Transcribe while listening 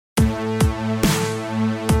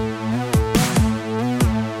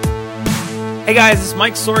Hey guys, it's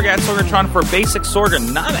Mike Sorg at Sorgatron for Basic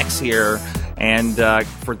Sorgonomics here. And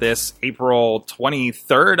for this April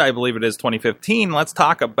 23rd, I believe it is 2015, let's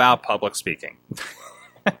talk about public speaking.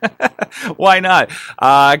 Why not?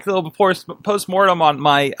 A little post-mortem on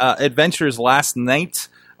my adventures last night.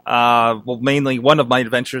 Mainly one of my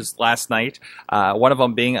adventures last night. One of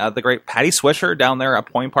them being the great Patty Swisher down there at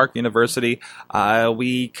Point Park University.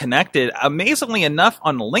 We connected, amazingly enough,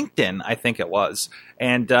 on LinkedIn, I think it was.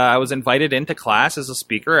 And I was invited into class as a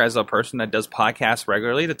speaker, as a person that does podcasts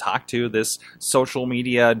regularly, to talk to this social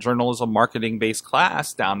media journalism marketing based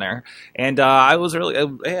class down there. And I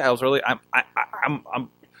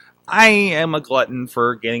am a glutton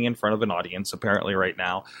for getting in front of an audience, apparently, right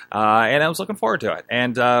now. And I was looking forward to it.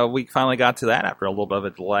 And we finally got to that after a little bit of a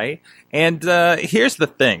delay. And here's the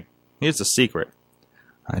thing. Here's the secret.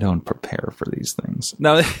 I don't prepare for these things.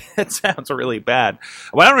 No, that sounds really bad.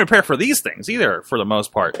 Well, I don't prepare for these things either, for the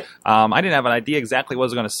most part. I didn't have an idea exactly what I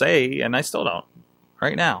was going to say, and I still don't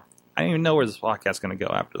right now. I don't even know where this podcast is going to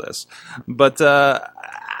go after this. But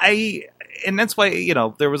and that's why,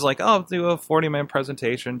 there was like, do a 40-minute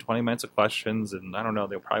presentation, 20 minutes of questions, and I don't know,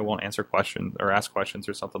 they probably won't answer questions or ask questions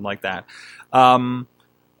or something like that.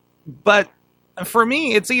 But for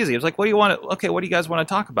me, it's easy. It's like, what do you guys want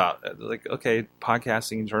to talk about? Like, okay,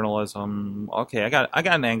 podcasting, journalism. Okay, I got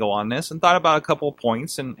an angle on this, and thought about a couple of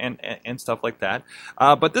points and stuff like that.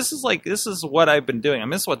 But this is what I've been doing. I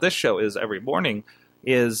mean, this is what this show is every morning,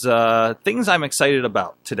 is things I'm excited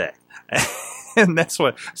about today. And that's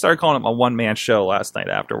what I started calling it my one-man show last night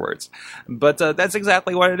afterwards. But that's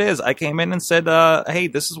exactly what it is. I came in and said, hey,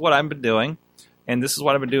 this is what I've been doing, and this is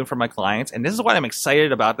what I've been doing for my clients, and this is what I'm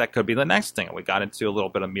excited about that could be the next thing. And we got into a little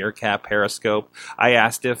bit of Meerkat, Periscope. I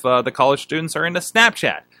asked if the college students are into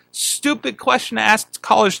Snapchat. Stupid question to ask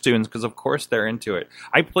college students, because of course they're into it.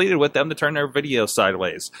 I pleaded with them to turn their video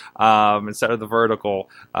sideways instead of the vertical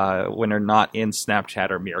when they're not in Snapchat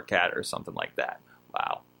or Meerkat or something like that.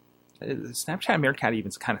 Wow. Snapchat and Meerkat even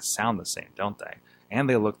kind of sound the same, don't they? And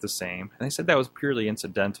they look the same. And they said that was purely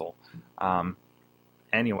incidental.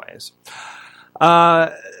 Anyways.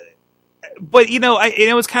 But,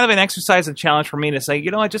 it was kind of an exercise and challenge for me to say,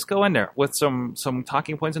 I just go in there with some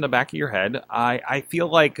talking points in the back of your head. I feel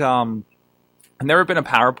like I've never been a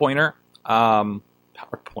PowerPointer.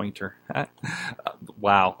 PowerPointer.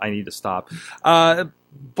 Wow, I need to stop.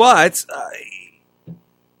 But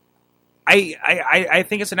I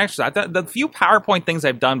think it's an exercise. The few PowerPoint things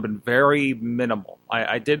I've done have been very minimal.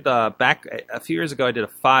 I did back a few years ago. I did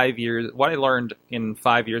what I learned in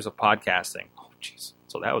 5 years of podcasting. Oh, jeez.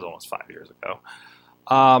 So that was almost 5 years ago.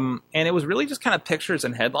 And it was really just kind of pictures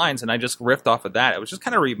and headlines, and I just riffed off of that. It was just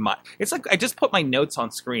kind of it's like I just put my notes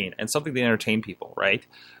on screen and something to entertain people, right?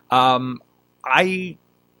 I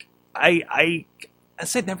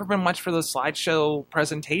said never been much for the slideshow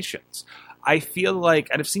presentations. I feel like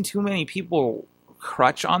I've seen too many people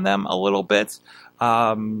crutch on them a little bit. Be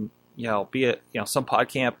it some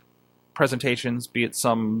PodCamp presentations, be it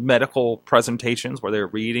some medical presentations where they're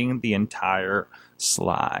reading the entire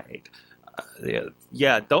slide.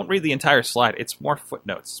 Don't read the entire slide. It's more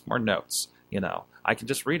footnotes, it's more notes. I can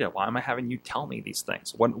just read it. Why am I having you tell me these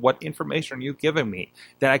things? What information are you giving me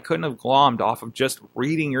that I couldn't have glommed off of just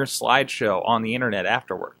reading your slideshow on the internet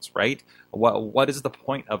afterwards, right? What is the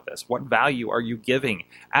point of this? What value are you giving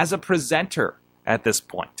as a presenter at this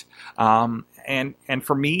point? And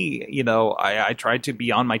for me, I tried to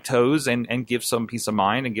be on my toes and give some peace of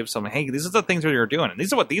mind and give some, hey, these are the things that you're doing. And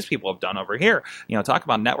these are what these people have done over here. Talk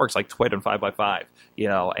about networks like Twit and 5x5,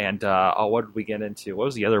 and what did we get into? What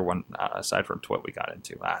was the other one aside from Twit we got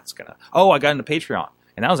into? I got into Patreon.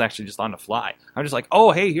 And that was actually just on the fly. I'm just like,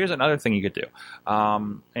 oh, hey, here's another thing you could do.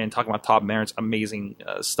 And talking about Todd Merritt's amazing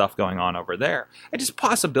stuff going on over there. And just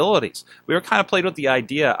possibilities. We were kind of played with the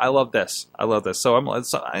idea. I love this. So I'm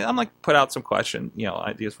like, put out some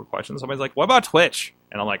ideas for questions. Somebody's like, what about Twitch?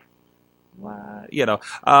 And I'm like, what?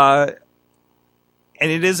 And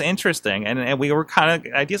it is interesting. And we were kind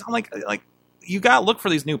of ideas. I'm like you got to look for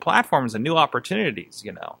these new platforms and new opportunities,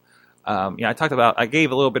 I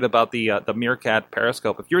gave a little bit about the Meerkat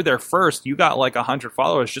Periscope. If you're there first, you got like 100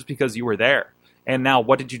 followers just because you were there. And now,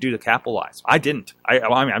 what did you do to capitalize? I didn't.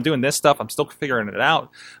 I'm doing this stuff. I'm still figuring it out.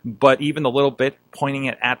 But even the little bit pointing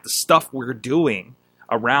it at the stuff we're doing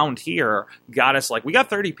around here got us we got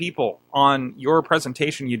 30 people on your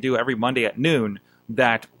presentation you do every Monday at noon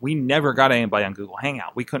that we never got anybody on Google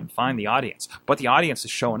Hangout. We couldn't find the audience. But the audience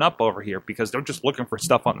is showing up over here because they're just looking for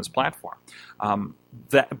stuff on this platform.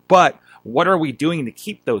 But what are we doing to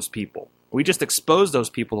keep those people? We just expose those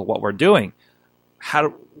people to what we're doing.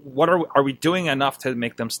 Are we doing enough to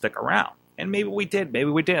make them stick around? And maybe we did. Maybe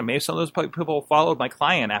we didn't. Maybe some of those people followed my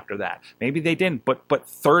client after that. Maybe they didn't. But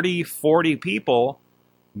 30, 40 people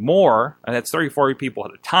more, and that's 30, 40 people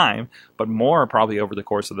at a time, but more probably over the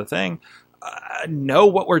course of the thing, know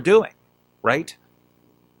what we're doing, right?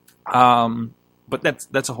 But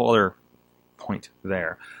that's a whole other point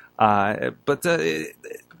there.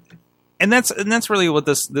 And that's really what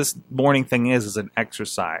this morning thing is an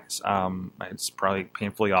exercise. It's probably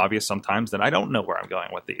painfully obvious sometimes that I don't know where I'm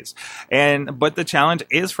going with these. But the challenge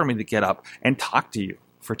is for me to get up and talk to you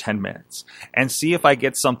for 10 minutes and see if I can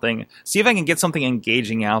get something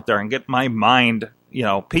engaging out there and get my mind,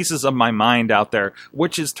 pieces of my mind out there,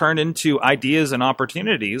 which is turned into ideas and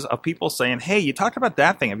opportunities of people saying, hey, you talked about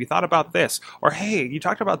that thing. Have you thought about this? Or, hey, you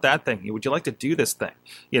talked about that thing. Would you like to do this thing?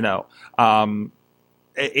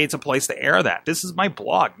 It's a place to air that. This is my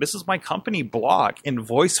blog. This is my company blog in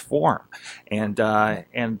voice form. And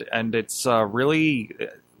it's really,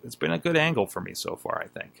 it's been a good angle for me so far, I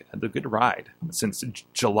think. A good ride since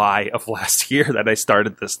July of last year that I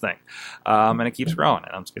started this thing. And it keeps growing,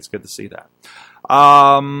 and it's good to see that.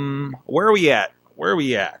 Where are we at?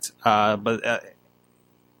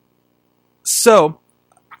 So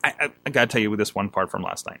I got to tell you this one part from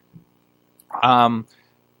last night.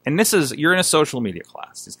 And you're in a social media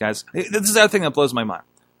class. These guys, this is the other thing that blows my mind.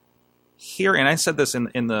 Here, and I said this in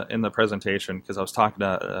the presentation because I was talking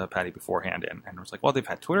to Patty beforehand, and I was like, well, they've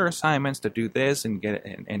had Twitter assignments to do this and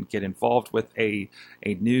get involved with a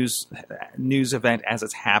news event as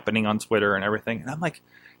it's happening on Twitter and everything. And I'm like,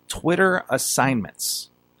 Twitter assignments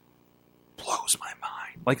blows my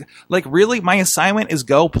mind. Like really, my assignment is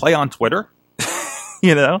go play on Twitter.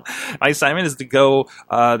 My assignment is to go,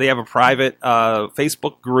 they have a private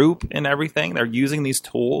Facebook group and everything. They're using these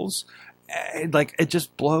tools. It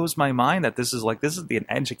just blows my mind that this is an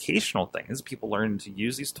educational thing. This is people learning to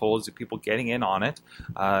use these tools, people getting in on it.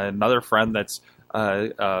 Another friend that's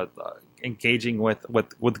engaging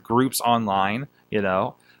with groups online,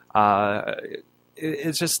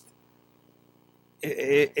 it's just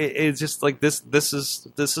like this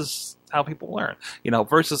is how people learn,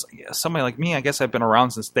 versus somebody like me. I guess I've been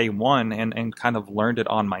around since day one and kind of learned it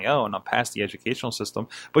on my own. I'm past the educational system,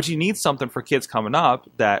 but you need something for kids coming up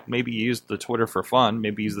that maybe use the Twitter for fun,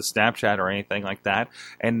 maybe use the Snapchat or anything like that.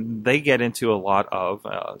 And they get into a lot of,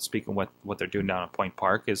 speaking with what they're doing down at Point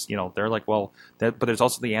Park is, they're like, well, but there's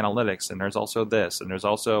also the analytics and there's also this and there's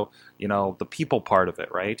also, the people part of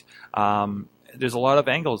it. Right. There's a lot of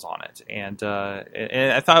angles on it. And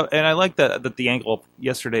I thought, and I like that the angle of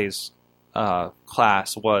yesterday's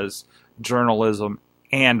class was journalism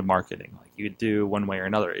and marketing. Like you do one way or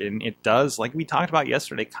another, and it does, like we talked about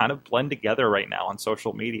yesterday, kind of blend together right now on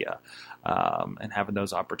social media, and having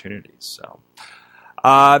those opportunities. So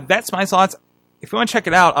that's my thoughts. If you want to check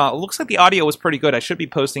it out, it looks like the audio was pretty good. I should be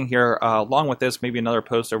posting here, along with this, maybe another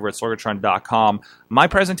post over at Sorgatron.com. My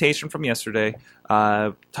presentation from yesterday,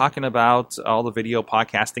 talking about all the video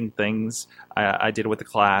podcasting things I did with the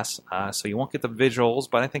class. So you won't get the visuals,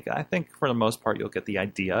 but I think for the most part you'll get the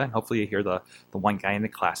idea, and hopefully you hear the one guy in the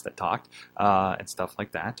class that talked and stuff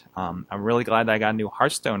like that. I'm really glad that I got a new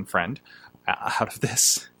Hearthstone friend out of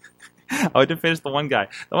this. I didn't finish the one guy.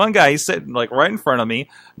 The one guy, he's sitting like right in front of me,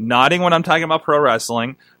 nodding when I'm talking about pro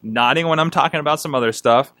wrestling, nodding when I'm talking about some other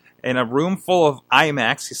stuff. In a room full of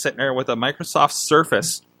iMacs, he's sitting there with a Microsoft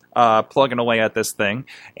Surface plugging away at this thing,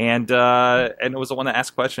 and it was the one that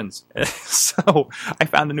asked questions. So I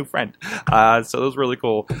found a new friend. So it was really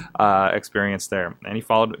cool experience there. And he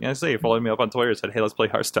followed me up on Twitter and said, "Hey, let's play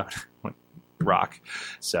Hearthstone." Rock.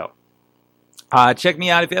 So. Check me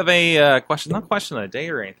out if you have a question, not question of the day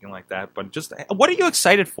or anything like that, but just what are you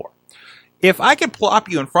excited for? If I could plop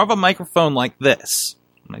you in front of a microphone like this,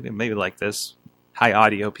 maybe like this, high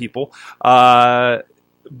audio people, but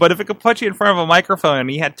if I could put you in front of a microphone and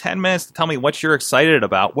you had 10 minutes to tell me what you're excited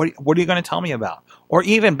about, what are you going to tell me about? Or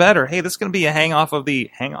even better, hey, this is going to be a This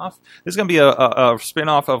is going to be a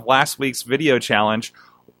spin-off of last week's video challenge.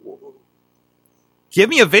 Give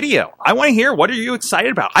me a video. I want to hear, what are you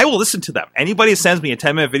excited about? I will listen to them. Anybody sends me a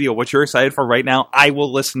 10-minute video, what you're excited for right now, I will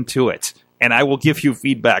listen to it. And I will give you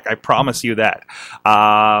feedback. I promise you that.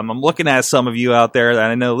 I'm looking at some of you out there that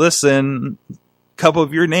I know listen. A couple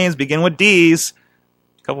of your names begin with D's.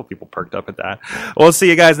 A couple people perked up at that. We'll see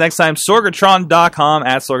you guys next time. Sorgatron.com,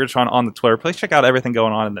 at Sorgatron on the Twitter. Please check out everything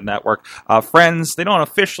going on in the network. Friends, they don't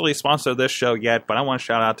officially sponsor this show yet, but I want to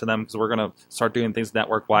shout out to them because we're going to start doing things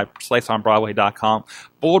network-wide. SliceOnBroadway.com,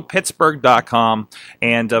 BoldPittsburgh.com,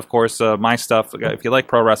 and, of course, my stuff. If you like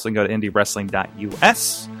pro wrestling, go to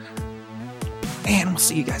IndieWrestling.us. And we'll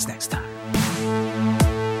see you guys next time.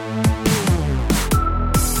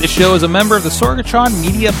 This show is a member of the Sorgatron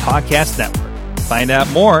Media Podcast Network. Find out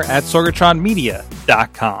more at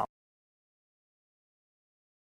sorgatronmedia.com.